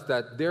because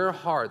that their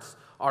hearts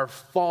are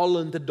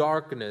fallen to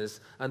darkness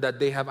and that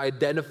they have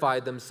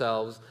identified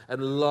themselves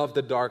and love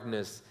the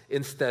darkness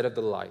instead of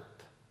the light.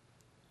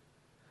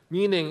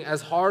 Meaning,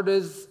 as hard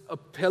as a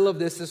pill of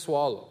this to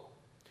swallow,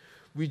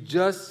 we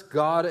just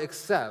gotta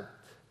accept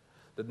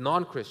that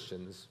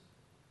non-Christians,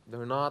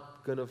 they're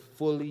not gonna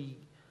fully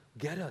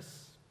get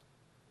us.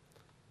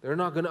 They're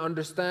not gonna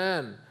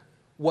understand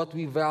what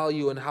we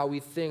value and how we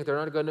think. They're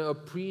not gonna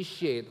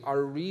appreciate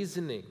our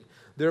reasoning.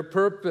 Their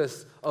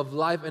purpose of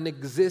life and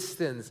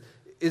existence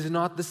is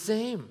not the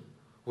same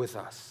with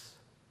us.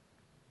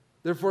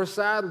 Therefore,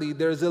 sadly,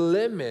 there's a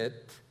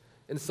limit,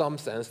 in some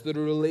sense, to the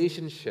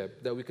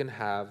relationship that we can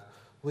have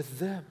with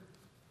them.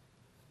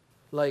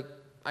 Like,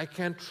 I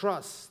can't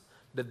trust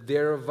that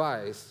their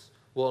advice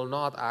will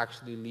not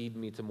actually lead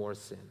me to more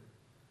sin.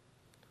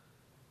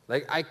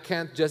 Like, I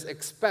can't just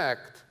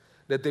expect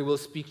that they will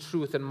speak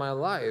truth in my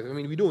life. I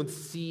mean, we don't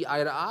see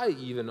eye to eye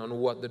even on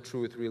what the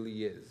truth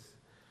really is.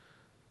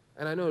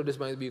 And I know this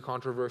might be a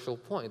controversial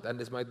point, and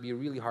this might be a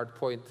really hard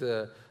point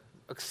to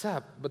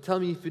accept, but tell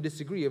me if you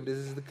disagree, if this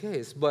is the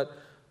case. But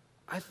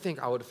I think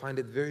I would find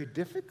it very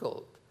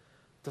difficult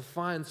to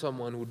find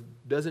someone who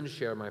doesn't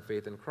share my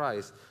faith in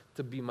Christ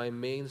to be my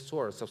main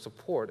source of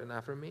support and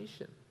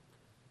affirmation.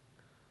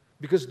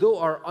 Because though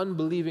our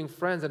unbelieving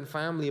friends and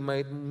family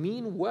might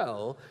mean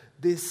well,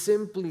 they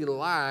simply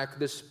lack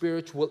the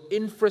spiritual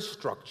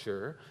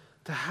infrastructure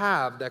to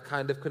have that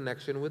kind of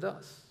connection with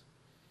us.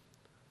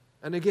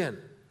 And again,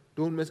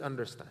 don't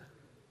misunderstand.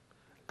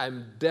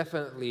 I'm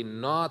definitely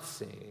not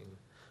saying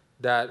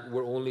that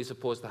we're only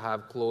supposed to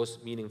have close,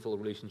 meaningful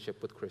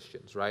relationship with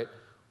Christians, right?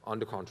 On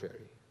the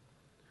contrary.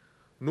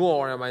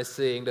 Nor am I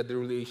saying that the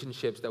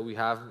relationships that we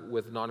have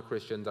with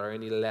non-Christians are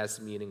any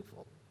less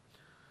meaningful.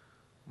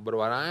 But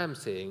what I am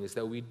saying is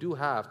that we do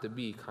have to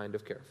be kind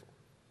of careful.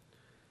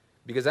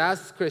 Because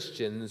as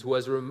Christians who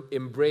has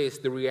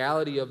embraced the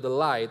reality of the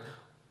light,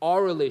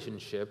 our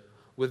relationship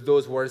with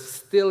those who are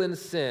still in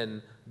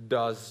sin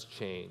does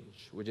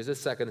change, which is a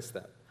second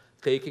step,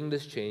 taking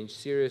this change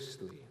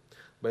seriously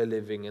by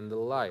living in the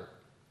light.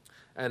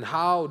 And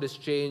how this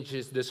change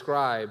is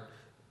described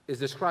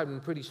in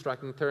pretty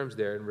striking terms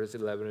there in verse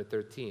 11 and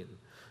 13.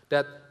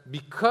 That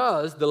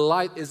because the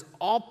light is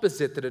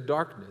opposite to the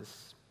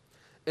darkness,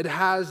 it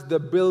has the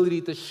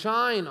ability to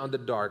shine on the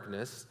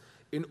darkness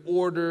in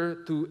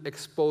order to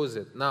expose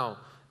it. Now,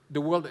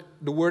 the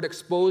word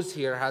expose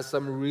here has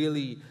some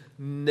really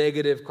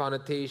negative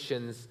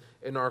connotations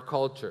in our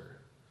culture,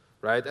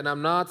 right? And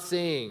I'm not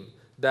saying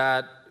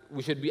that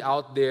we should be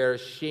out there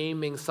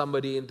shaming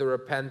somebody into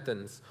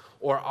repentance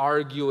or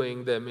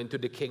arguing them into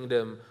the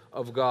kingdom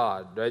of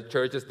God, right?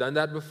 Church has done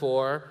that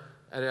before,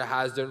 and it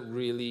hasn't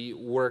really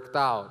worked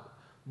out.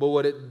 But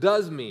what it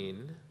does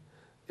mean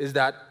is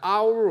that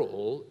our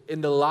role in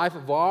the life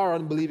of our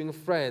unbelieving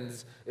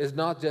friends is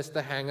not just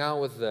to hang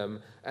out with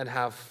them and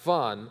have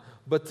fun,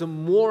 but to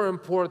more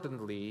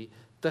importantly,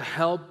 to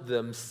help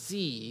them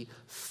see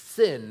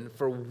sin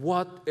for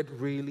what it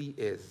really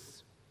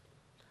is.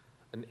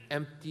 An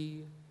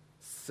empty,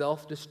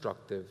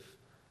 self-destructive,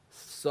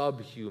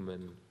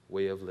 subhuman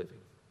way of living.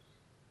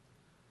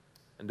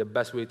 And the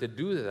best way to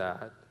do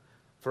that,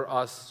 for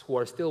us who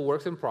are still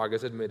works in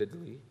progress,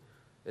 admittedly,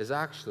 is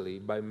actually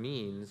by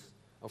means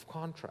of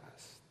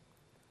contrast.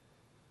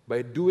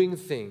 By doing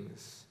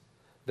things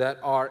that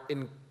are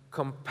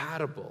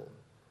incompatible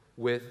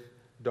with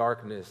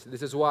darkness.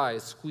 This is why,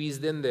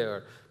 squeezed in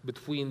there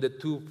between the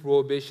two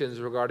prohibitions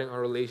regarding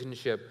our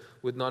relationship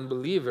with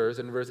non-believers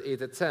in verse 8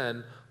 to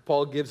 10,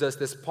 Paul gives us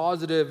this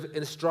positive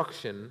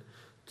instruction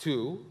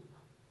to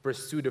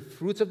pursue the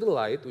fruits of the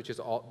light, which is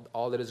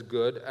all that is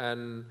good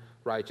and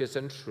righteous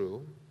and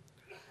true,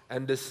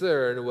 and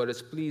discern what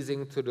is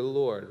pleasing to the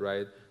Lord,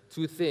 right?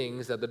 Two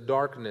things that the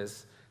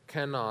darkness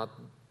cannot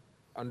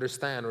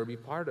understand or be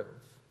part of.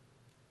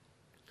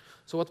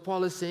 So what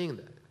Paul is saying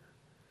then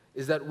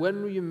is that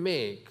when we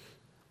make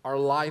our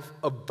life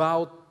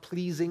about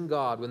pleasing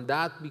God, when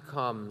that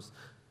becomes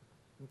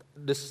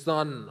the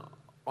sun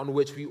on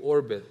which we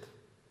orbit,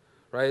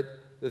 right?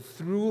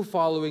 Through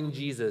following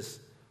Jesus,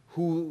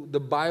 who the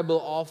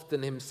Bible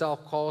often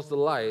himself calls the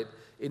light,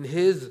 in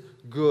his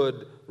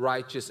good,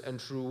 righteous, and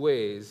true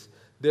ways,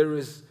 there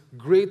is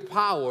great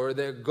power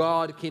that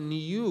God can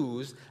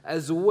use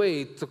as a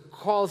way to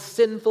call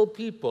sinful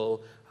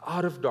people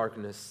out of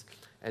darkness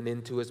and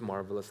into his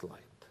marvelous light.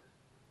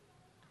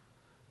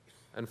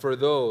 And for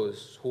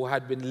those who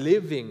had been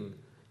living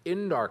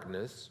in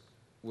darkness,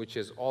 which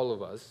is all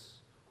of us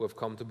who have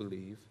come to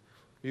believe,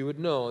 we would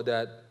know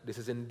that this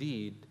is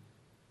indeed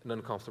an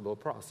uncomfortable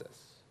process,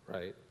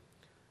 right?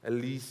 At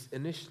least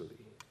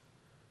initially,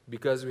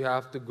 because we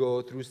have to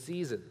go through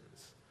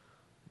seasons,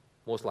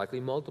 most likely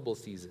multiple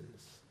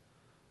seasons,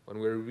 when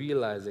we're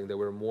realizing that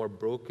we're more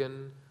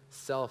broken,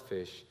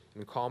 selfish,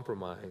 and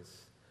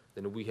compromised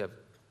than we have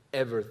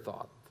ever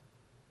thought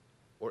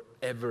or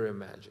ever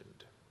imagined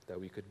that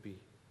we could be.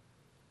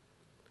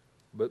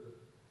 But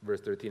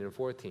verse 13 and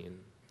 14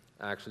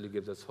 actually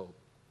gives us hope.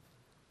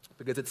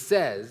 Because it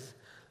says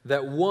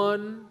that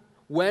when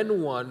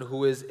one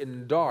who is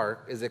in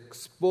dark is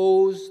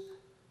exposed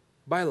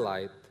by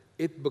light,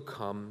 it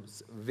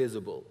becomes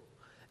visible.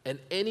 And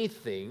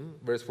anything,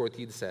 verse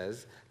 14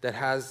 says, that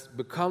has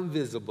become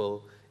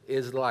visible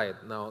is light.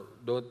 Now,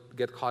 don't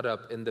get caught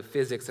up in the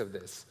physics of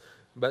this.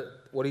 But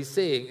what he's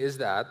saying is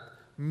that,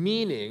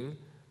 meaning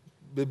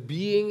the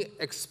being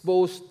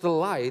exposed to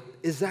light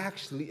is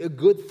actually a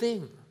good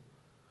thing.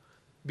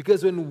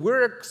 Because when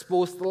we're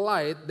exposed to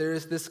light, there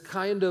is this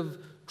kind of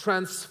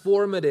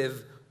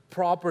transformative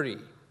property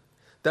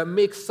that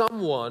makes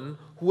someone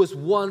who was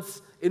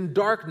once in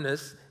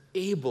darkness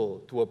able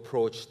to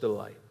approach the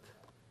light.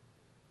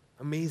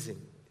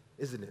 Amazing,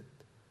 isn't it?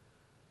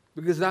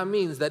 Because that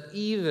means that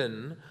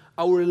even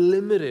our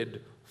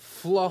limited,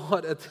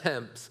 flawed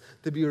attempts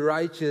to be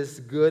righteous,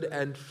 good,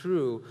 and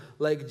true,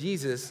 like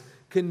Jesus,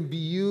 can be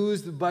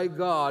used by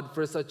God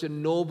for such a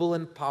noble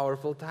and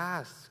powerful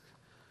task.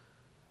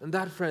 And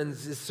that,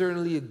 friends, is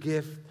certainly a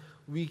gift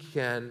we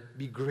can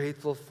be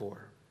grateful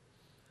for.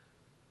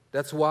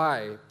 That's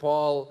why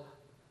Paul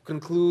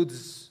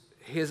concludes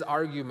his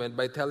argument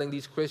by telling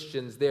these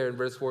Christians there in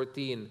verse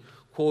 14,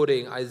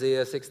 quoting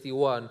Isaiah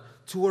 61,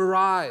 to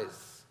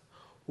arise,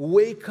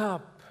 wake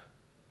up,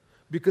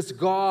 because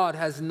God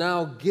has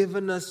now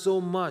given us so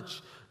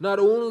much. Not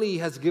only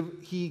has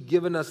he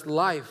given us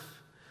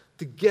life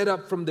to get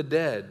up from the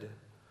dead,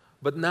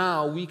 but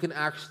now we can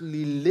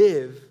actually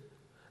live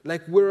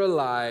like we're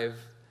alive.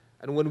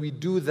 And when we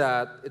do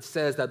that, it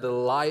says that the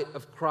light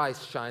of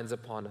Christ shines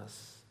upon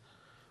us.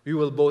 We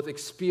will both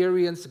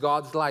experience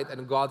God's light,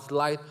 and God's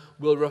light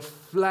will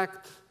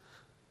reflect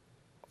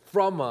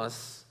from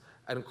us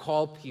and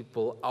call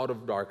people out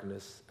of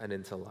darkness and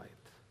into light.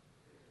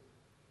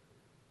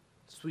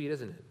 Sweet,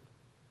 isn't it?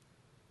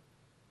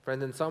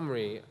 Friends, in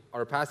summary,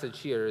 our passage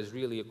here is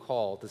really a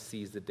call to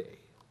seize the day.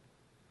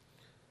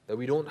 That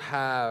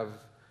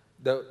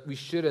we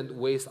shouldn't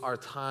waste our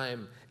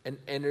time and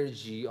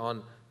energy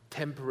on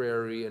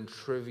temporary and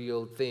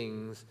trivial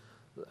things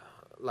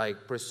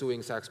like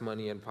pursuing sex,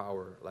 money, and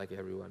power like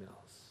everyone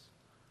else.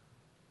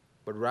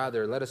 But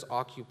rather, let us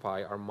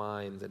occupy our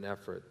minds and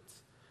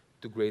efforts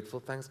to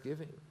grateful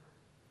thanksgiving,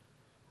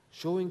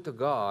 showing to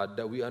God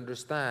that we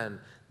understand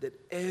that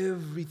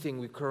everything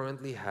we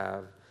currently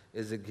have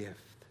is a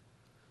gift,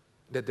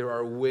 that there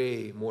are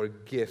way more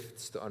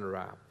gifts to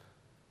unwrap.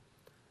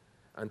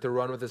 And to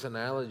run with this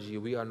analogy,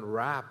 we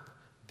unwrap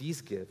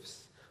these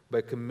gifts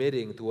by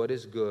committing to what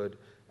is good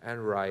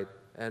and right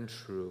and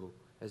true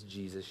as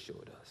Jesus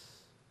showed us.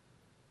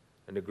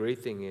 And the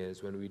great thing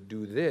is, when we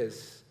do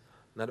this,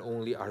 not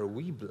only are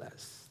we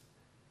blessed,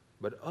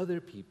 but other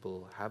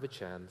people have a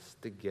chance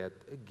to get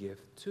a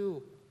gift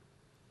too.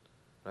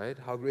 Right?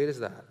 How great is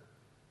that?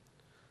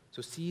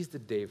 So seize the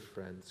day,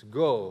 friends.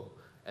 Go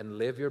and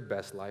live your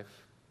best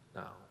life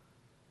now.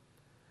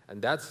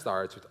 And that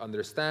starts with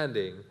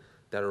understanding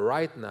that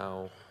right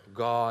now,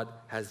 God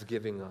has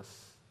given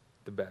us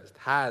the best,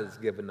 has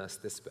given us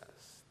this best.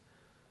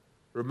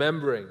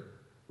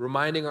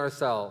 Reminding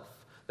ourselves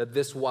that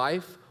this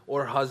wife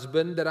or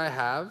husband that I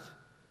have,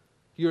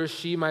 he or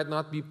she might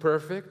not be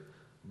perfect,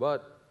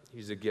 but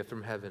he's a gift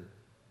from heaven.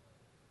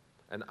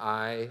 and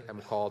I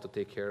am called to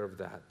take care of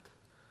that.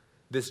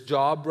 This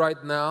job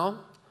right now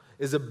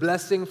is a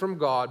blessing from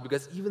God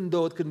because even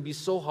though it can be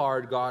so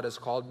hard, God has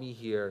called me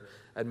here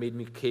and made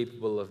me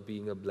capable of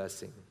being a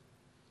blessing.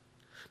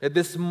 That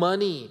this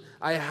money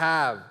I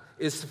have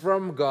is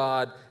from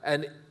God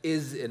and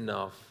is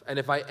enough. And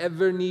if I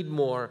ever need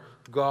more,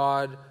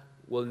 God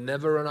will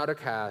never run out of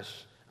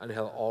cash and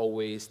He'll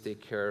always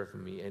take care of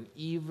me. And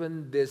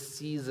even this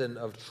season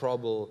of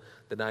trouble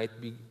that I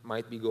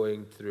might be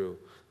going through,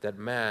 that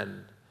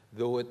man,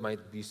 though it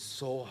might be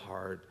so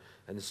hard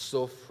and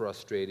so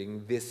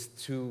frustrating, this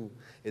too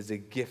is a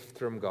gift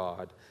from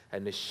God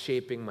and is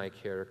shaping my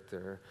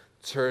character,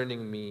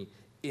 turning me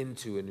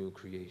into a new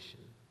creation.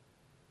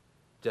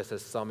 Just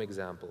as some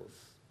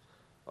examples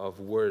of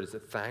words a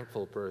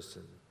thankful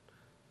person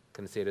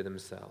can say to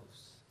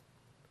themselves.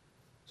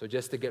 So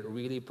just to get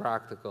really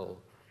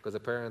practical, because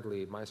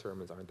apparently my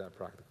sermons aren't that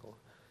practical,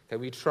 can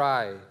we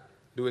try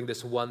doing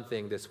this one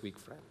thing this week,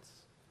 friends?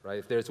 Right?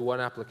 If there's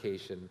one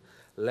application,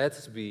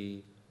 let's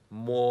be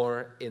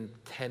more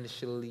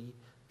intentionally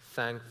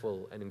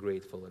thankful and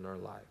grateful in our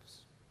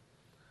lives.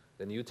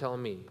 Then you tell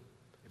me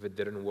if it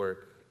didn't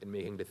work in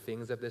making the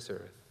things of this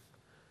earth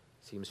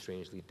seem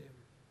strangely dim.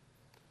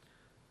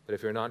 But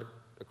if you're not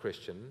a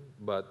Christian,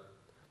 but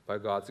by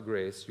God's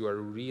grace, you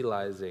are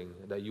realizing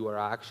that you are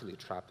actually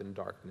trapped in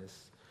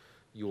darkness.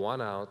 You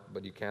want out,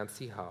 but you can't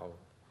see how.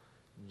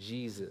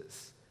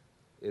 Jesus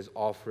is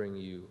offering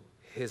you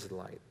His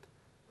light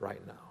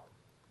right now.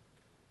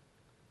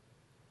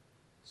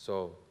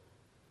 So,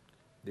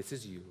 this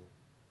is you.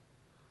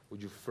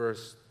 Would you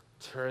first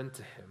turn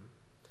to Him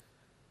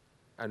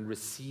and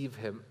receive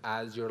Him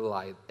as your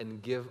light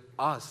and give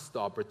us the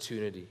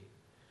opportunity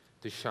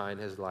to shine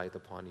His light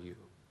upon you?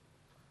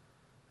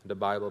 The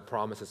Bible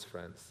promises,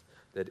 friends,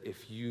 that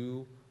if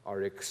you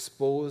are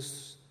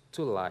exposed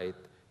to light,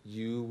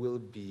 you will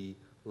be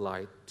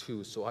light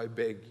too. So I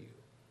beg you,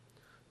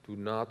 do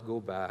not go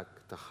back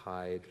to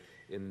hide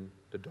in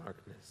the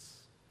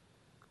darkness.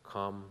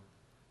 Come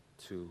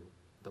to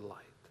the light.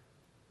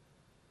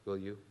 Will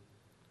you?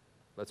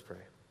 Let's pray.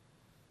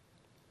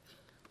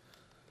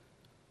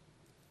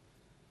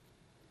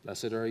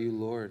 Blessed are you,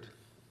 Lord,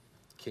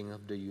 King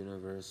of the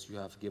universe. You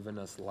have given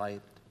us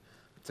light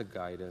to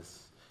guide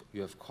us.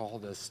 You have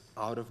called us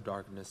out of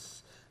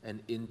darkness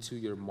and into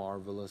your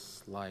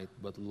marvelous light.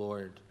 But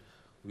Lord,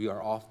 we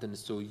are often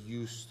so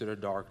used to the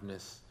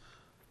darkness.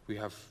 We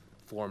have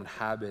formed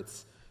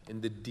habits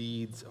in the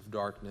deeds of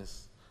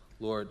darkness.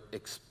 Lord,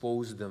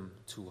 expose them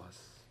to us.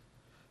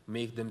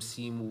 Make them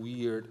seem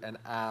weird and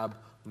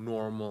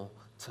abnormal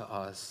to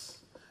us.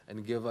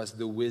 And give us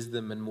the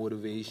wisdom and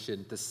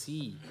motivation to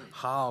see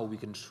how we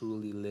can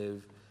truly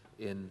live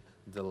in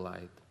the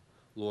light.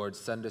 Lord,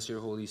 send us your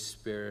Holy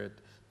Spirit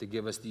to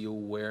give us the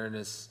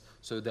awareness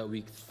so that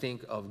we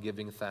think of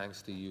giving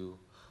thanks to you.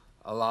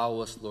 Allow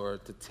us,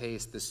 Lord, to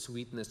taste the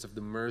sweetness of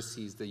the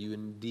mercies that you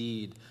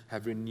indeed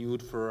have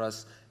renewed for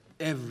us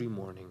every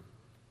morning,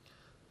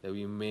 that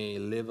we may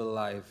live a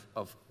life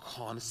of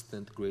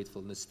constant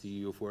gratefulness to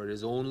you, for it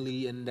is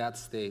only in that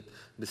state,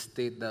 the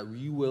state that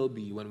we will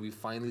be when we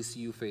finally see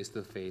you face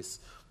to face,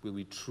 will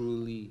we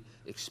truly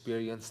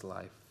experience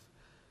life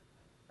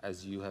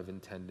as you have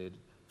intended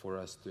for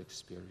us to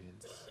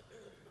experience.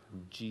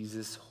 In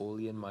Jesus'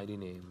 holy and mighty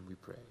name we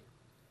pray.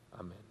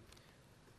 Amen.